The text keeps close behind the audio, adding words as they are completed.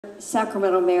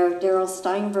Sacramento Mayor Darrell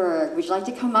Steinberg. Would you like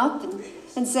to come up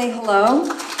and say hello?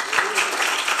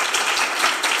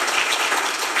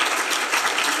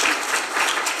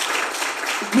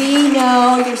 We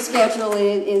know your schedule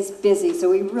is busy, so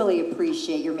we really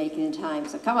appreciate your making the time.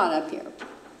 So come on up here.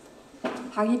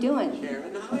 How are you doing?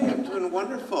 Sharon, hi, I'm doing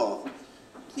wonderful.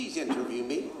 Please interview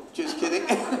me. Just kidding.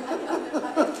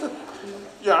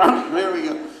 Yeah, there we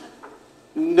go.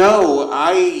 No,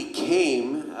 I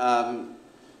came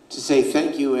to say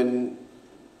thank you and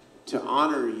to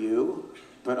honor you,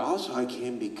 but also I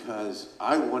came because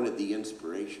I wanted the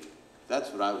inspiration. That's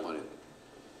what I wanted.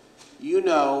 You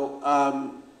know,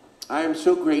 I am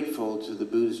so grateful to the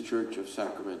Buddhist Church of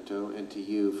Sacramento and to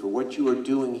you for what you are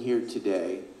doing here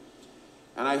today.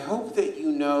 And I hope that you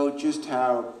know just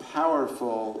how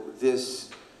powerful this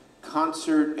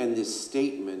concert and this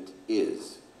statement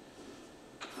is.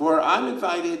 For I'm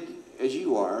invited, as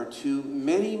you are, to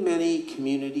many, many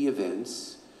community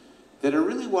events that are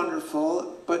really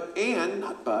wonderful,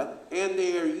 and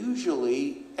they are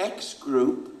usually X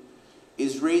group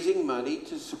is raising money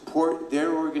to support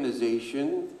their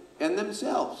organization and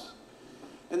themselves.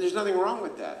 And there's nothing wrong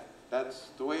with that. That's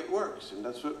the way it works, and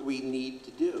that's what we need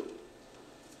to do.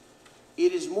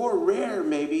 It is more rare,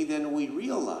 maybe, than we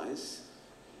realize,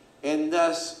 and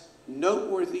thus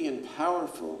noteworthy and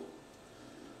powerful,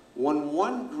 when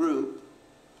one group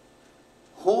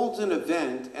holds an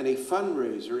event and a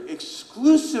fundraiser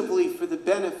exclusively for the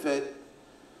benefit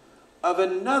of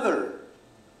another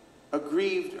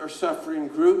aggrieved or suffering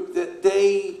group that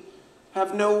they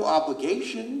have no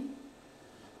obligation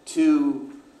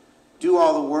to do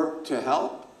all the work to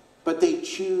help, but they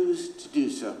choose to do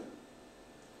so.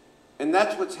 And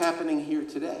that's what's happening here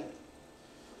today.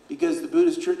 Because the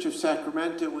Buddhist Church of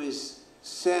Sacramento is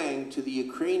saying to the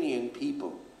Ukrainian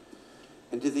people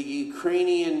and to the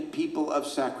Ukrainian people of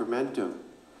Sacramento,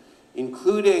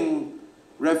 including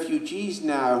refugees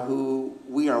now who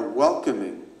we are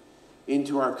welcoming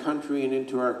into our country and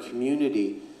into our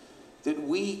community, that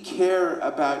we care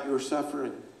about your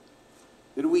suffering,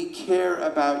 that we care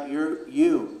about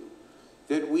you,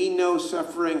 that we know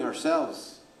suffering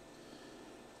ourselves,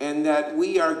 and that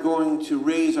we are going to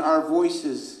raise our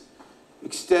voices,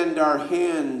 extend our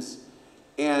hands,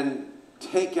 and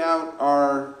take out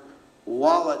our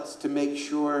wallets to make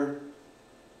sure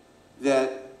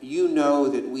that you know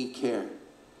that we care.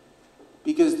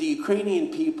 Because the Ukrainian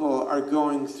people are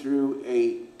going through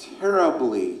a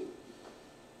terribly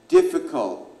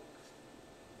difficult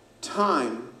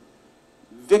time,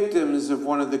 victims of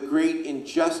one of the great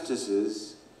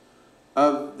injustices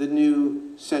of the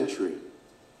new century.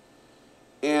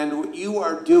 And what you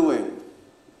are doing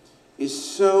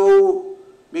is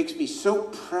makes me so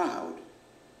proud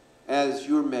as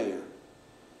your mayor.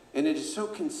 And it is so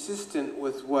consistent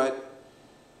with what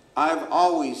I've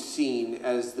always seen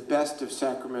as the best of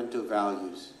Sacramento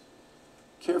values.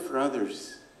 Care for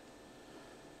others.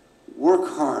 Work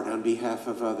hard on behalf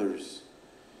of others.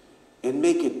 And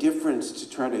make a difference to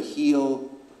try to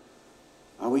heal,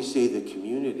 I always say the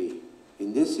community,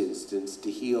 in this instance,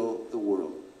 to heal the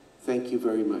world. Thank you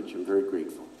very much. I'm very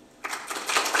grateful.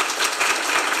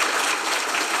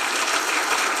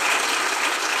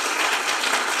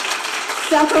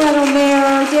 Sacramento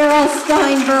Mayor Darrell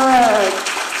Steinberg.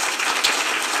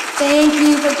 Thank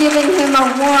you for giving him a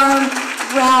warm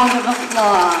round of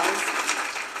applause.